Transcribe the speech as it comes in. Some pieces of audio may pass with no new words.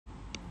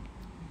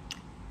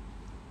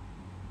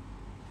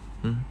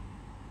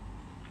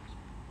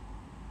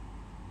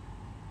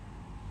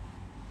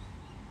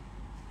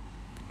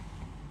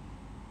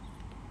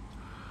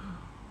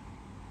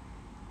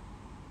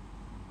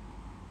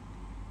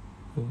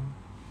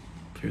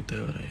ลเตอ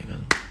ร์อะไรกั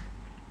น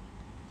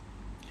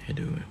ให้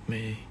ดู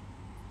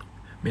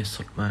ไม่ส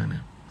ดมากน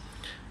ะ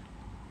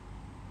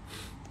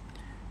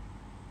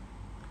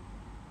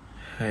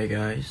Hi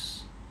guys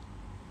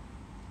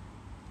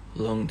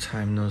long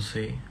time no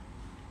see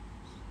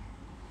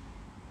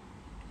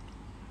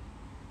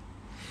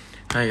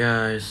Hi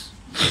guys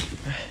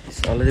it's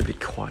a little bit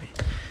quiet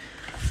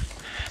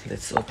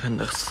let's open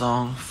the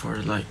song for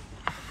like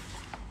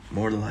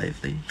more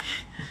lively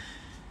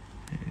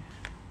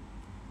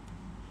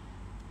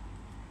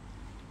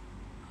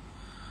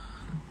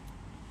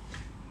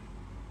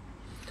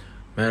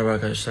Merhaba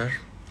arkadaşlar.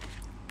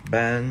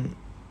 Ben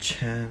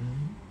Chen.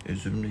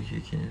 Üzümlük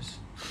ikiniz.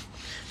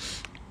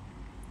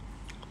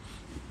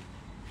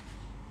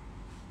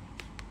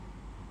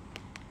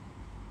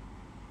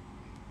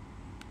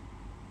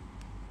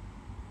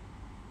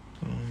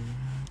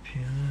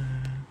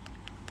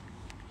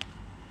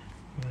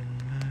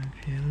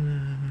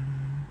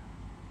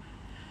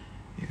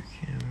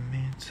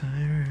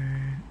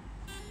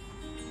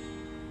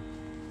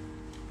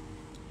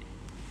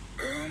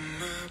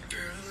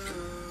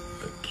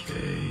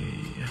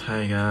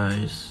 Hi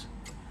guys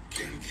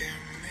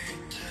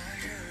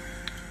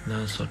หน้า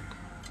ส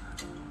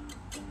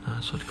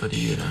ดก็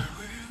ดีนะ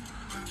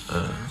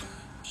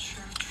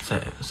ใ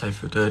ส่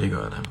ฟิลเตอร์ดีกว่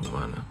านะผม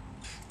ว่านะ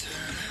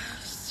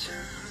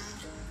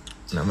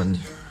หน้า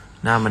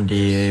มัน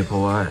ดีเพรา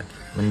ะว่า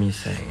มันมี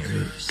แสง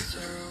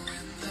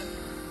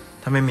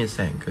ถ้าไม่มีแส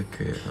งก็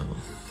คือ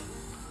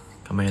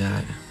ก็ไม่ได้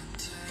นะ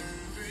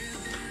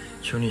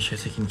ช่วงนี้ใช้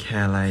สกินแค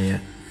ร์อะไรอ่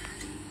ะ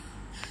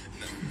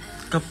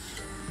ก็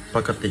ป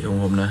กติของ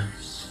ผมนะ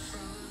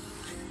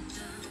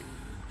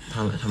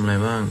ทำอะไร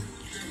บ้าง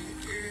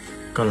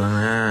ก่อนล้าง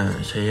หน้า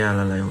ใช้ยา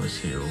ละลายหัว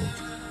สิว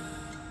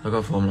แล้วก็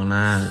โฟมล้างห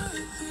น้า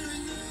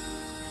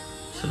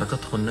เสร็จแล้วก็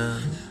โทนเนอ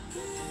ร์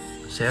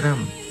เซรั่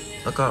ม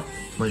แล้วก็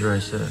มอยส์เจอไร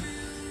เซอร์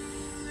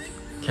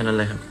แค่นั้น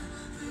เลยครับ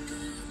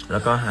แล้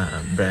วก็หา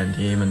แบรนด์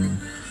ที่มัน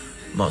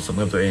เหมาะสม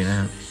กับตัวเองนะ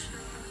ครับ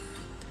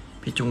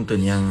พี่จุงตื่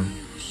นยัง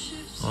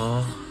อ๋อ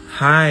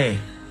Hi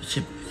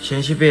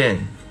ชิเบน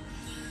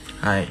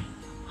Hi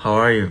How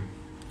are you?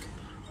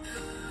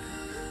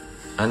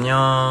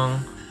 안녕.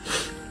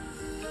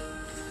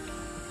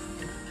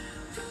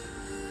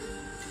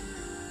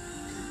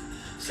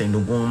 เสียงดุ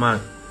ง่วงมาก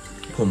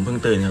ผมเพิ่ง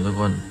ตื่นครับทุก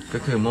คนก็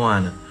คือเมื่อวา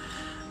น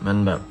มัน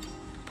แบบ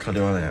เขาเรี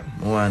ยกว่าอะไร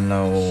เมื่อวานเร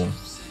า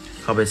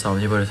เข้าไปซ้อม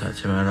ที่บริษัทใ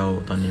ช่ไหมเรา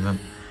ตอนนี้แบบ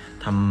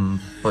ท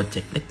ำโปรเจ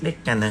กต์เล็ก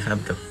ๆกันนะครับ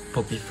กับพ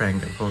วกพี่แฟรง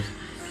ค์กับพวก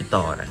พี่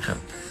ต่อนะครับ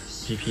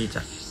พี่ๆจ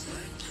า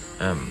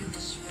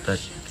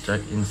ก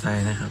อินไซ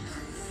ด์นะครับ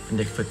เป็น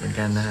เด็กฝึกเหมือน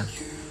กันนะครับ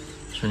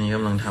ช่วงนี้ก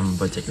ำลังทำโ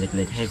ปรเจกต์เ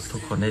ล็กๆให้ทุ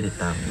กคนได้ติด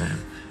ตามนะครั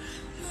บ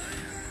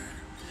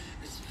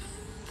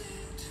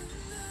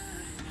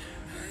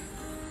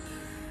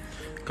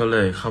ก็เล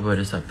ยเข้าบ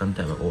ริษัทตั้งแ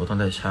ต่แบบตั้ง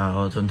แต่เช้า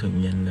จนถึง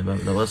เย็นเลยแบบ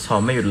แล้วก็ซ้อ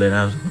มไม่หยุดเลยน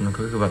ะครับทุกคน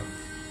ก็คือแบบ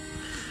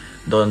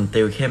โดน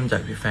ติวเข้มจา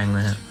กพี่แฟงน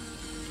ะฮะ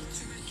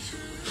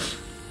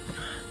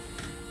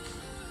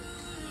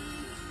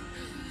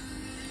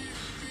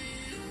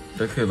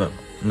ก็คือแบบ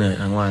เหนื่อย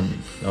ทั้งวัน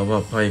แล้วแบ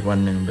บพออีกวัน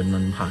หนึ่งเป็นวั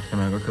นพักใช่ไ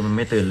หมก็คือมันไ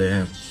ม่ตื่นเลย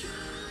ครับ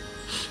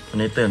วัน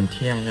นี้ตื่นเ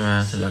ที่ยงใช่ไหม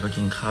เสร็จแล้วก็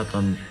กินข้าวต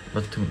อน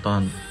ถึงตอ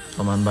นป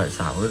ระมาณบ่าย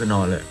 3ก็น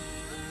อนเลย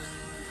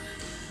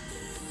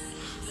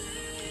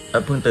แล้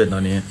วเพิ่งตื่นตอ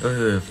นนี้ก็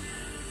คือ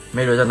ไ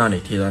ม่รู้จะนอนอี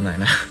กทีตอนไหน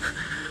นะ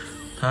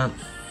ถ้า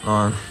น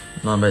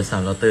อนบ่าย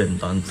 3แล้วตื่น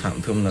ตอน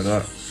3 ทุ่มแล้วก็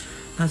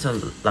น่าจะ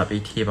หลับอี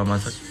กทีประมาณ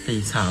สักตี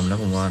 3แล้ว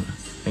ผมว่า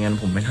ไม่งั้น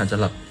ผมไม่ทันจะ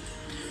หลับ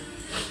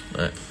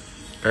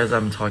Guys,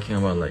 I'm talking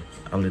about like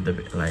a little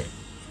bit like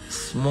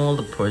small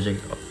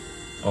project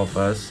of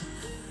us.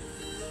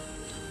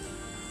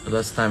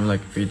 Last time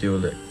like we do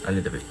like a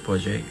little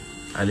project,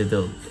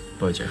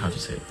 how to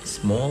say it?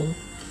 Small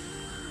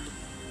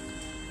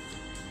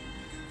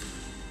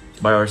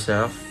by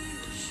ourselves.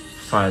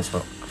 Five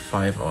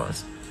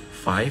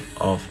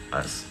of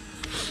us.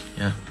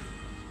 Yeah.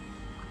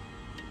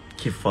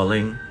 Keep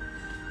falling.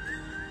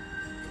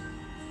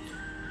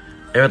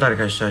 Evet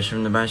arkadaşlar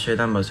şimdi ben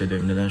şeyden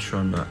bahsediyorum neden şu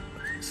anda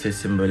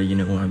sesim böyle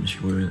yine uyanmış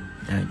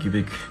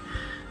gibi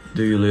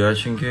duyuluyor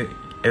çünkü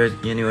evet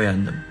yeni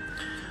uyandım.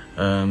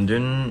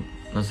 Dün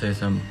nasıl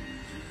desem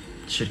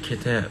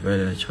şirkete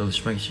böyle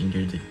çalışmak için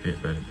girdik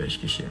böyle 5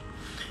 kişi.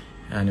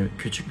 Yani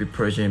küçük bir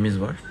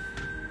projemiz var.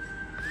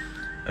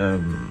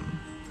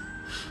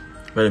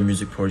 Böyle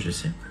müzik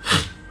projesi.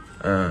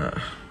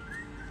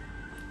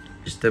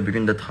 İşte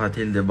bugün de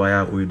tatilde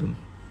bayağı uyudum.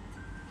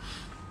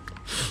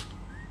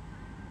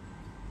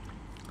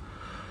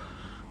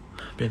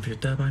เป็นฟิล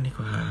เตอร์บ้างดีก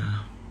ว่า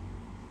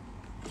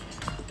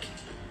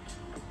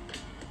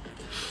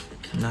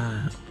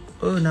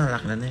น่ารั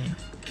กนะเนี่ย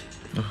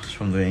ช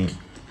มตัวเอง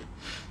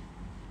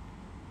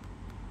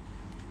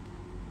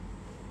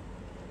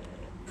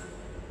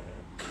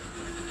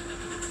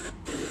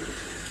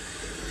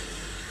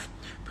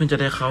เพิ่งจะ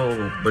ได้เข้า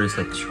บริ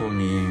ษัทช่วง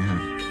นี้ครั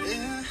บ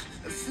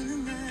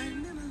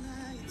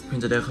พิ่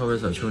งจะได้เข้าบ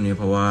ริษัทช่วงนี้เ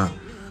พราะว่า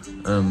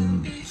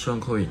ช่วง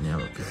โควิดเนี่ย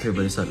ก็คือ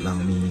บริษัทเรา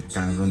มีก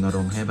ารรณร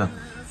งค์ให้แบบ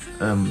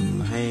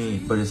ให้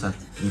บริษัท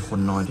มีคน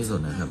น้อยที่สุด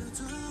นะครับ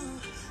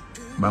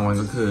บางวัน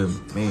ก็คือ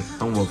ไม่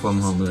ต้อง work from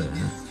home เลยน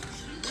ะ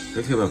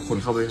ก็คือแบบคน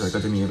เข้าบริษัทก็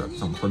จะมีแบบ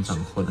2 คน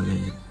 3 คนอะไรอ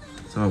ย่างเงี้ย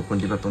สำหรับคน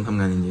ที่แบบต้องทำ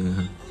งานจริงๆนะ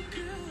ครับ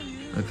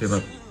ก็คือแบ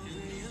บ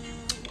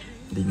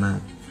ดีมาก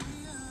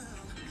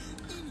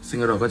ซึ่ง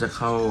เราก็จะเ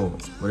ข้า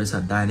บริษั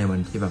ทได้ในวัน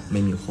ที่แบบไ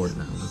ม่มีคน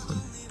นะครับทุกคน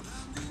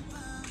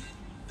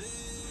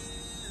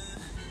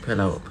เ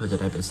พื่อจะ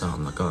ได้ไปซ้อม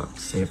แล้วก็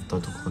เซฟตัว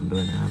ทุกคนด้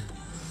วยนะครับ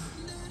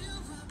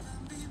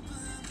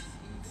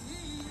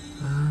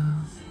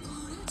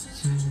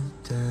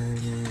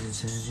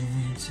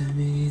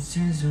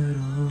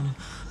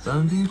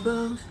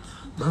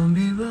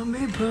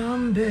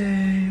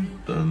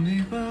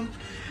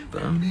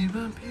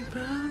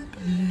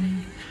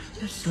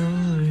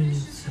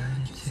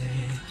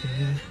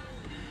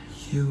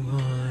You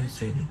are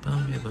saying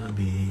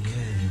Bambi,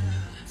 yeah.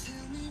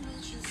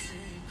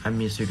 I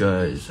miss you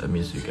guys,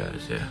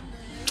 yeah.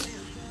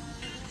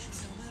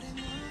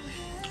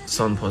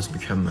 Son post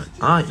become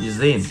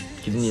Izin,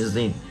 Izin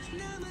Izin.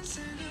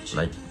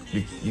 Like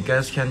you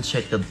guys can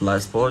check the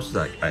last post.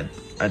 Like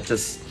I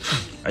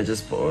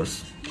just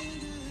post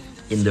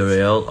in the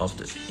reel of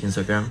the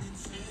Instagram.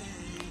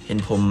 เห็น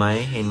ผมไหม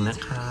เห็นนะ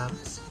ครับ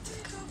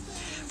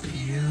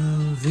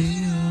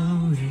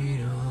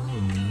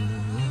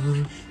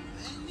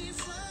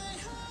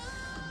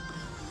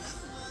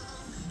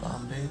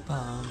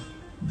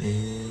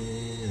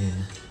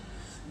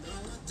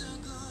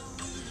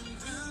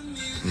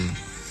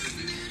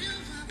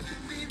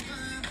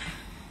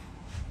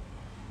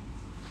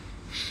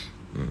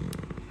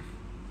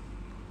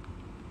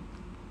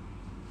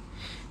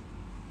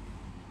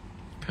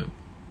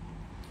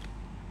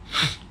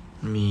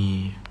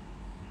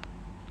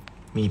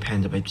มีแผน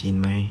จะไปจีน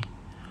ไหม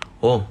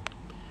โอ้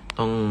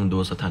ต้องดู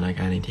สถานก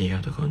ารณ์อีกทีครั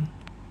บทุกคน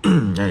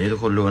อย่างที่ทุก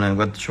คนรู้นะ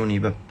ว่าช่วงนี้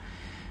แบบ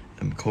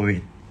โควิ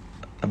ด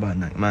ระบาด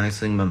หนักมาก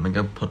ซึ่งมัน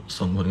ก็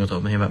ส่งผลกระทบ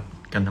ให้แบบ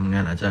การทำงา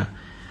นอาจจะ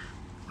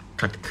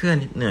ขัดเคลื่อน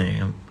นิดหน่อย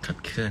ครับขัด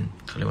เคลื่อน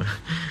เขาเรียกว่า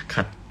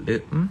ขัดหรือ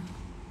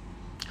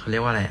เขาเรีย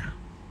กว่าอะไร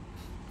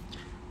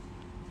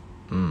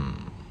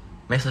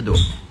ไม่สะดว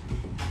ก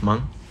มั้ง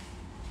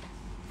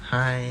ใ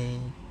ห้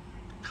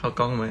เข้า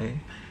กล้องไหม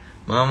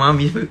มา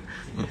มีฝึก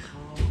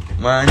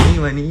มานี่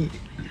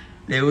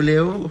เร็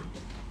ว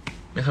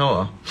ไม่เข้าเหร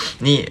อ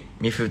นี่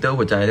มีฟิลเตอร์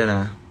หัวใจด้วยน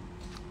ะ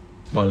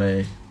บอกเลย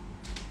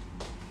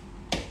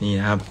นี่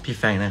นะครับพี่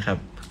แฟงนะครับ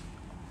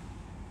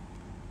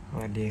ส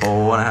วัสดี โป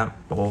นะครับ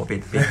โปปิ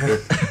ด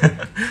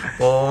โ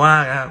ปมา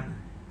กครับ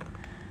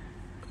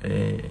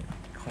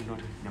คนดู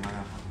เดี๋ยวมาแ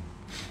ล้วครับ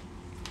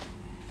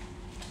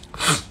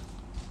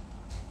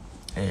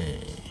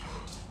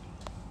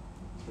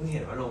เพิ่งเห็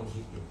นว่าลงค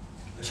ลิป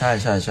ใ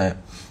ช่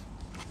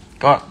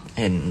ก็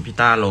เห็นพี่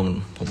ต้าลง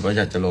ผมก็อ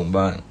ยากจะลง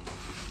บ้าง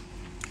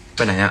ไป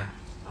ไหนอ่ะ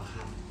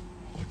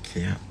โอเค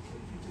ครับ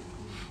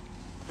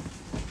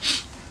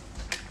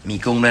มี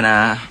กุ้งด้วยนะ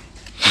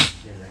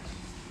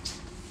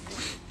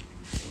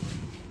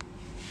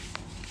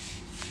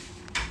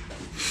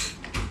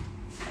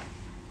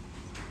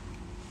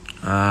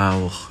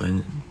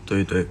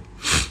对，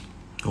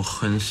我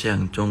很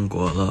想中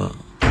国了，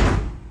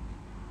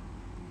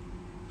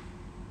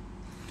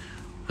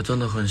我真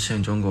的很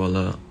想中国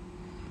了。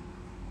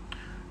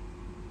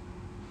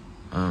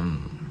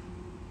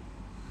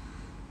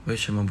为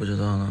什么不知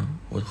道呢？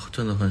我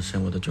真的很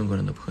想我的中国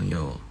人的朋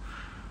友，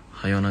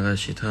还有那个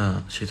希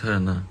特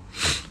人的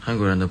韩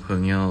国人的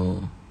朋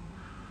友，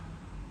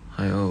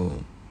还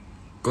有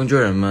工作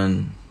人员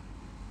们，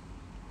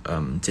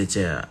姐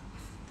姐，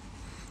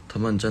他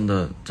们真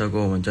的照顾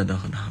我们真的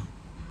很好。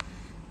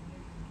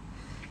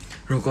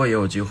如果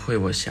有机会，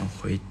我想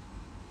回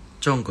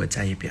中国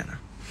再一遍了。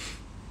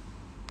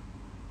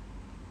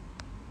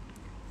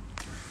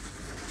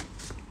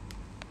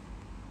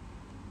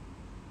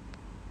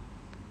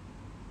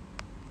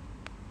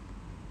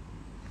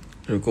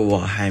如果我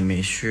还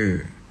没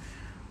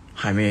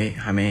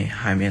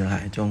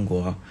来中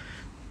国，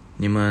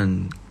你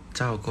们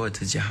照顾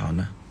自己好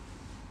呢。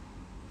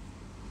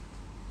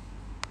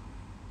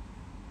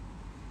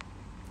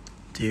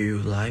Do you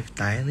live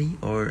daily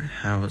or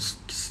have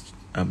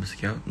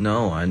schedule?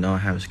 No, I don't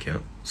have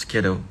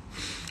schedule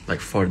like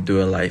for do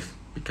a life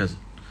because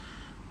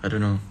I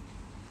don't know.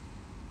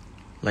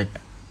 Like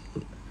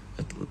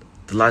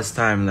the last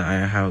time that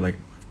I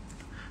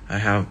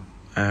have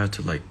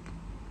to like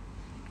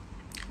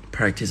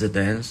practice a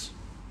dance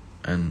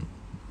and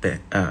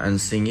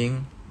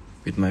singing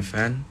with my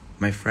friend.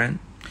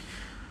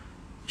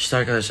 İşte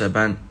arkadaşlar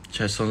ben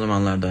son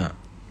zamanlarda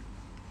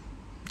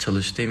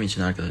çalıştığım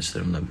için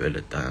arkadaşlarımla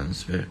böyle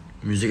dans ve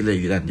müzikle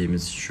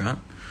ilgilendiğimiz için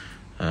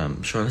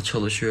şu anda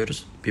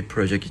çalışıyoruz bir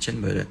proje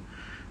için böyle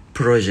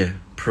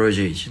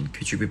proje için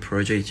küçük bir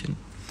proje için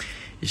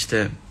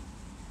işte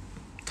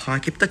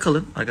takipte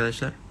kalın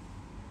arkadaşlar.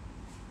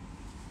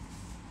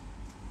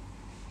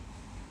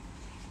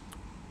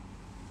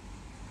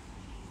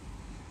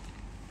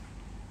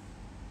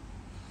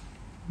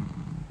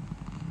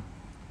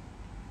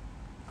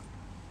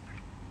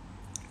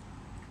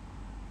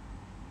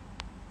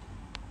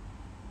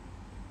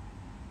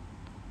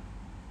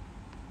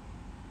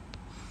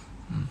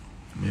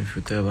 ฟิ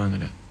ลเตอร์บ้างกั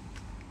นเลย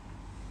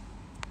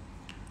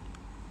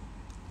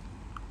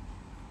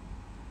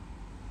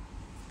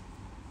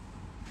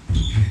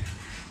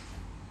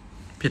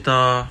พี่ต่อ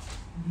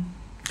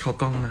เข้า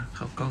กล้องนะเ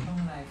ข้ากล้อง ต้อง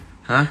อะไร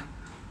ฮะ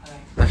อะไร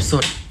ไลฟ์ส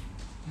ด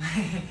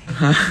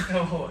ฮะ โ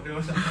อ้โหดู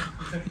ส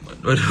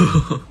มาดู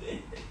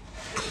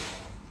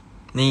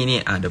นี่เ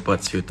ดี๋ยวเปิด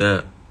ฟิลเตอ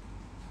ร์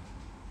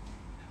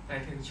ไป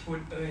ถึงชุด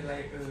อะไร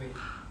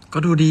ก็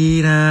ดูดี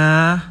นะ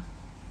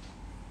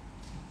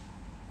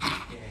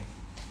แก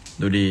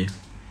ดูดี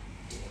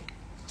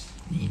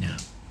นี่นะครั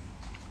บ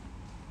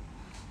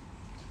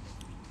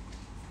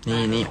นี่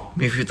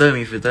มีฟิลเตอร์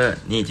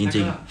นี่จ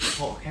ริง ๆโ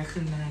หแค่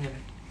ขึ้นหน้าเล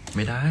ย ๆ ไ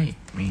ม่ได้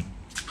มี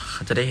เข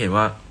าจะได้เห็น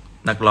ว่า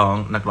นักร้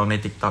องใน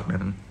TikTok นั้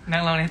น นั่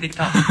งร้องในติ๊ก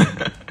ต็อก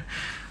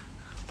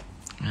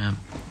นะครับ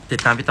ติด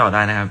ตามพี่ต่อไ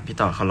ด้นะครับ พี่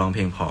ต่อเขาร้องเพ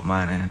ลงเพราะมา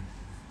กนะฮะ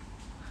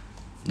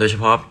โดยเฉ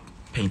พาะ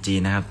เพลงจีน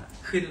นะครับ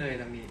ขึ้นเลย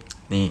ตรงนี้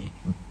นี่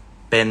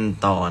เป็น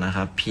ต่อนะค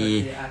รับ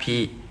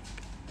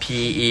P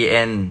E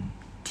N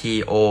T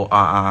O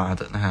R R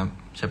นะครับ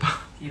ใช่ปะ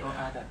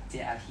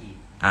TOR.JRT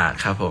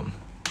ครับผม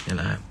นี่แ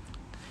หละครับ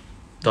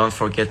Don't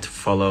forget to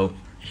follow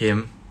him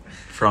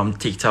from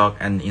TikTok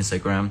and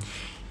Instagram.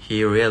 He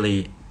really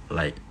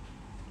like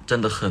真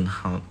的很好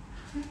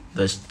的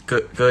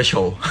歌手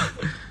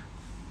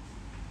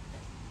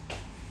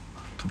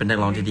เขาเป็นนัก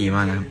ร้องที่ดีม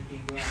ากนะครับ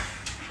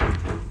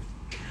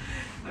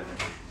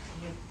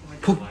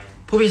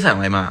ผู้พี่สั่งอ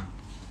ะไรมา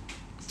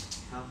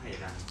ข้าวไข่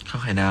ดาว ข้าว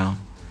ไข่ดาว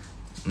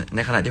ใน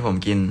ขณะที่ผม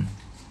กิน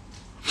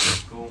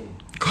กุ้ง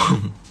กุ้ง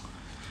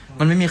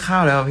มันไม่มีข้า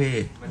วแล้วอะพี่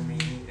มันมี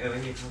ไม่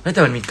มีข้าว เฮ้ยแ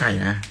ต่มันมีไก่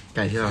นะ ไ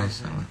ก่ที่เรา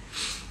สั่งมา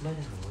น่าจ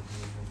ะถามว่าทำ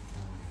ไม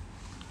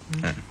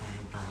อ่ะข้า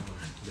วตา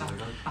เดี๋ยว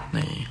เรา ปั่น ไหน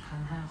ทั้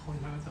ง5 คน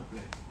แล้วก็จบเล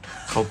ย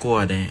เขากลัว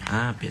ได้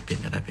เปลี่ยน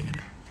ก็ได้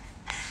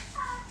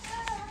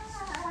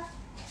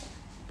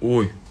อุ้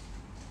ย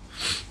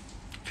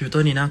ฟิลเตอ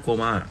ร์นี้น่ากลัว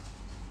มาก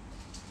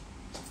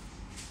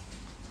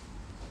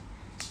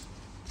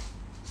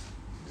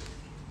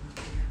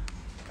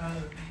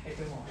ไอ้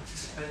ตัวหมอ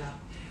เวลา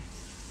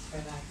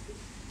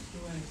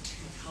ด้วย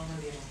เข้ามา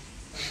เรียน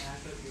เวลา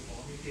เกิดอยู่หมอ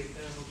มีฟิลเต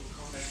อร์พอผมเ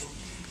ข้าไปปุ๊บ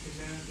ฟิลเ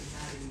ตอร์เป็นห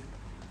น้าดี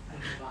อัน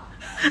นี้ว่า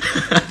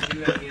เ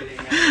รื่องอะไร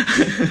เงี้ย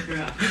เพื่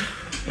อ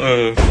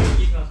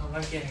คิดว่าคำว่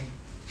าแกง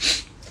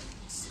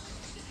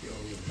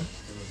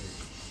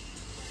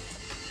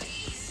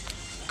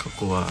เขา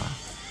กลัว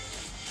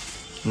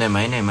เหนื่อยไหม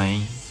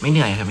ไม่เห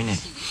นื่อยครับไม่เหนื่อ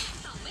ย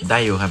ได้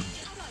อยู่ครับ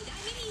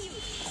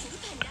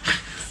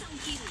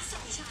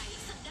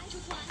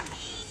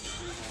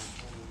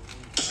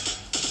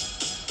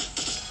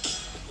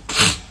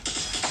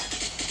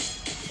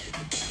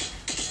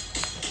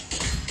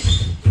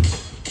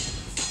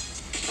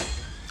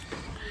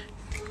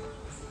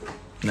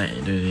ไหน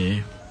ดูดิ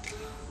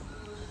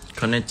ค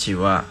อนเนชิ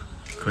ว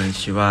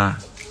ะ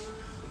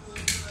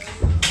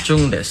จุ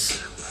งเดส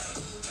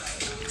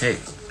เ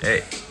ฮ้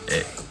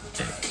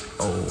โ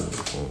อ้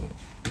โห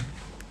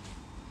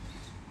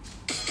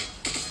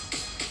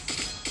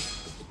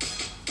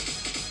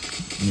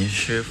你吃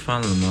饭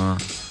了吗？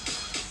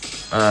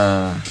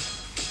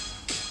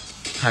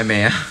还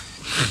没啊。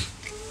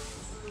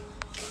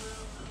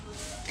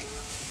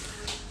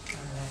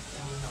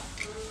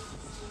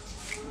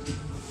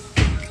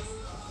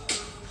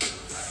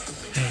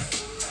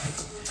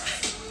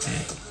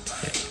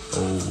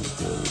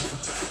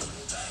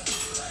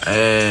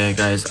Hey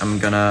guys, I'm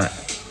gonna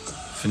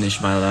finish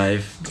my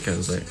life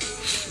because like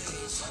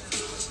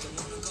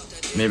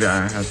maybe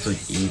I have to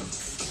eat.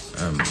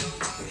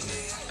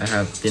 I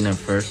have dinner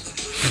first.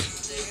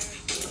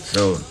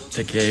 So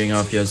take care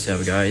of yourself,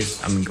 guys.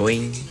 I'm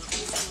going.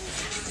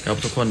 ครับ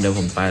ทุกคนเดี๋ยวผ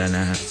มไปแล้วน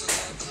ะฮะ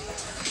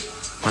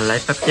วันไล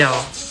ฟ์แป๊บเดียว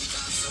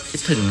คิ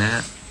ดถึงนะฮ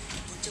ะ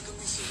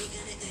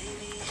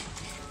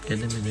อย่า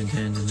ลื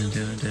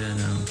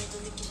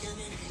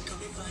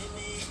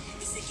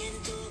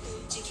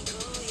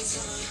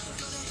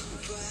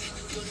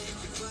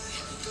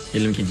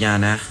มกินยา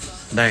นะ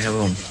ได้ครับ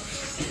ผม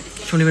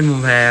ช่วงนี้เป็นภู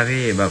มิแพ้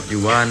พี่แบบอ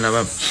ยู่บ้านแล้วแ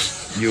บบ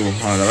อยู่ห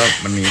อแล้วแบบ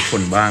มันมี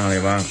ฝุ่นบ้างอะไร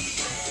บ้าง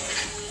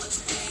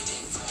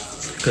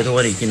คือทุก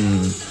วันนี้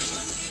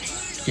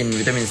กิน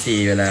วิตามินซี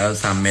ไปแล้ว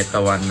3 เม็ดต่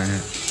อวันนะฮ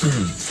ะ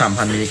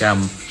 3,000 มิลลิกรัม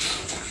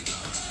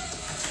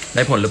ไ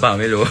ด้ผลหรือเปล่า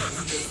ไม่รู้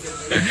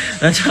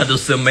น่าจะดู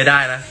ดซึมไม่ได้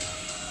นะ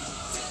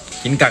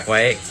กินกักไ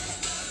ว้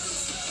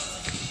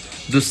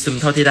ดูดซึม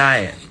เท่าที่ได้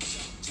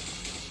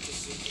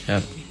ครั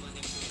บ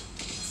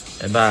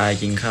บ๊ายบาย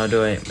กินข้าว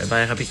ด้วยบ๊ายบา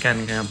ยครับพี่กัน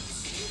ครับ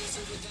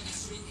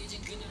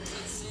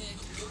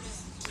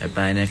บ๊ายบ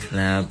ายนะค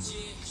รับ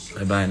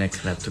บ๊ายบายนะค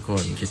รับทุกค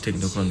นคิดถึง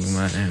ทุกคน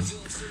มากๆนะครับ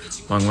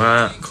หวังว่า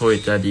โควิด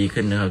จะดี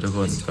ขึ้นนะครับทุกค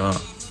นก็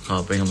ขอ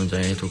เป็นกำลังใจ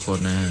ให้ทุกคน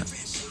นะฮะ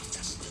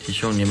ที่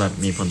ช่วงนี้แบบ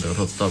มีผลกระ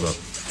ทบต่อแบบ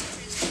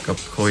กับ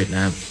โควิดน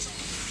ะครับ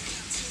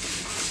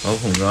เพราะ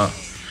ผมก็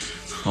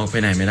ออกไป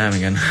ไหนไม่ได้เหมื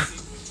อนกัน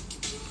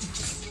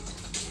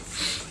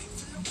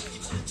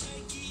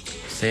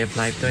เซฟไ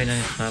ลฟ์ด้วยนะ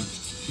ครับ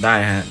ได้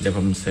ฮะเดี๋ยวผ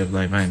มเซฟไล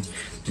ฟ์ให้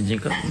จริง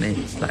ๆก็ใน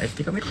ไลฟ์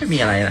ที่ก็ไม่ค่อยมี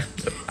อะไรนะ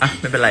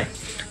ไม่เป็นไร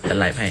จะ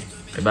ไลฟ์ให้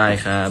บ๊ายบาย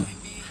ครับ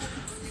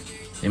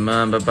นิมา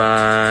นบ๊ายบา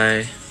ย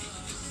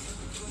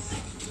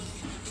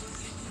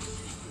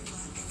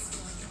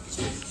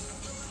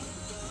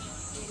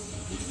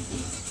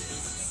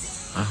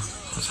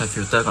ใส่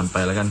ฟิลเตอร์ก่อนไป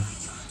แล้วกัน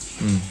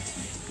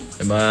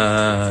บ๊ายบา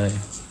ย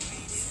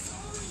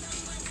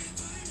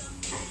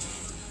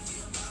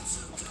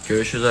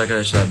Görüşürüz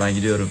arkadaşlar, ben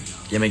gidiyorum.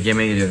 Yemek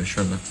yemeye gidiyorum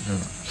şurada.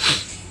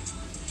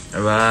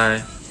 Bye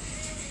bye.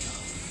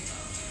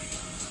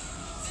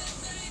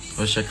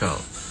 Hoşça kal.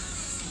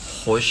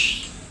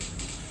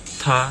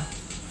 Hoşta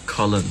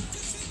kalın.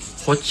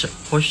 Hoşça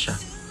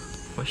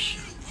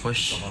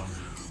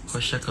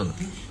kalın.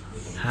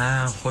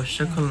 Ha,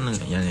 hoşça kalın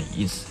yani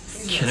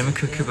kelime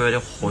kökü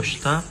böyle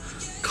hoşta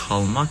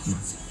kalmak mı?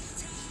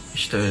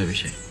 İşte öyle bir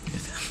şey.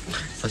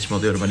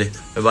 Saçmalıyorum, hadi.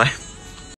 Bye bye.